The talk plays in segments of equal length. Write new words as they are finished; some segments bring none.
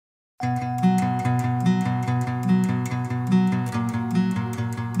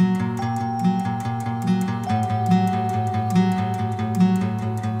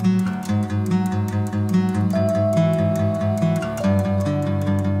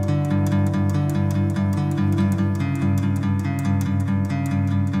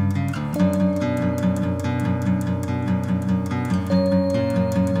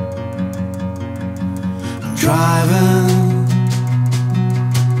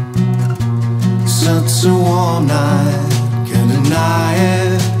It's a warm night, can't deny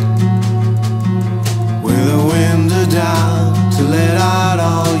it. With the window down to let out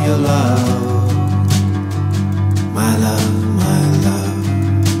all your love. My love, my love.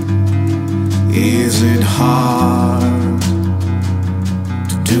 Is it hard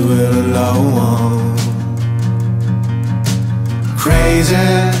to do it alone? Crazy,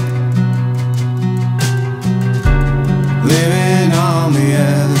 living on the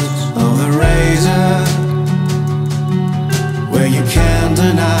edge of the razor, where you can't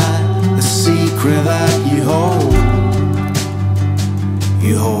deny the secret that you hold.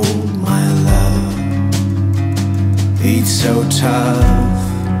 You hold, my love. It's so tough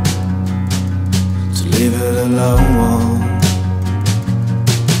to leave it alone.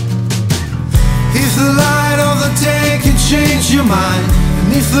 If the light of the day can change your mind,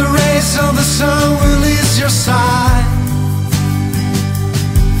 and if the rays of the sun will ease your side,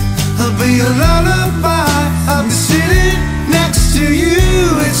 I'll be a lullaby, I'll be sitting next to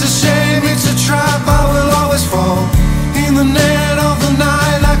you. It's a shame, it's a trap, I will always fall in the net of the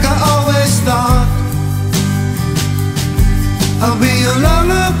night like I always thought. I'll be a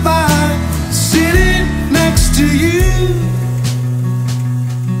lullaby, sitting next to you.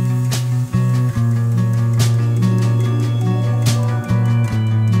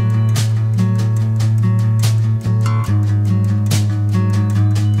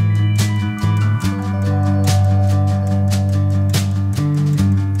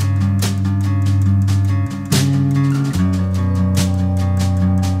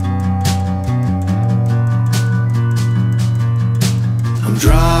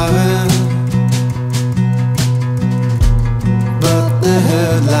 Driving, but the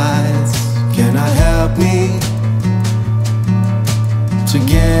headlights cannot help me to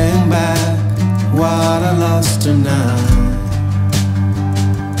gain back what I lost tonight.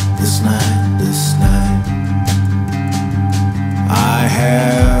 This night, this night, I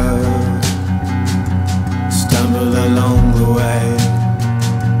have stumbled along the way.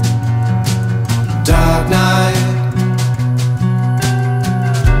 Dark night,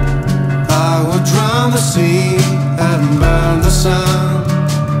 I would drown the sea and burn the sun,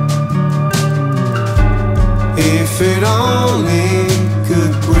 if it only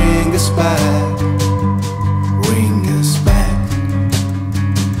could bring us back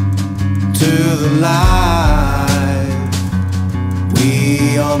to the life we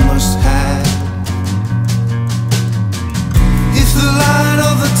almost had. If the light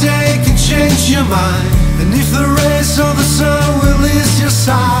of the day can change your mind, and if the rays of the sun will ease your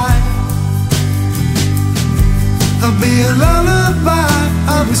side, I'll be a lullaby,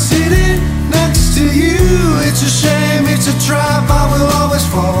 I'll be sitting next to you. It's a shame, it's a trap, I will always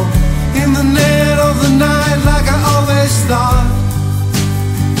fall in the net of the night like I always thought.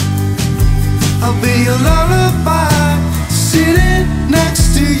 I'll be a lullaby, sitting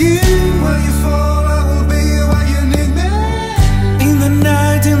next to you. When you fall, I will be where you need me. In the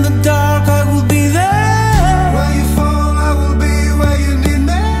night, in the dark, I will be there. When you fall, I will be where you need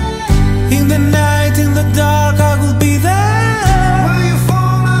me. In the night, in the dark, I will be there. When you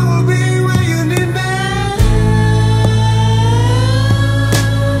fall, I will be where you need me.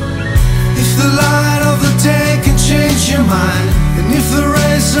 If the light of the day can change your mind, and if the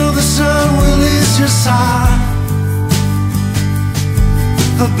rays of the sun will ease your side,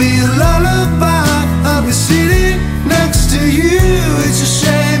 I'll be a lullaby, I'll be sitting next to you. It's a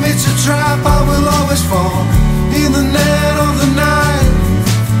shame, it's a trap, I will always fall in the net of the night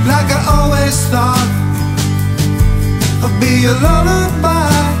like I always thought. I'll be a lullaby,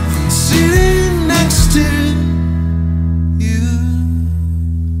 sitting next to you.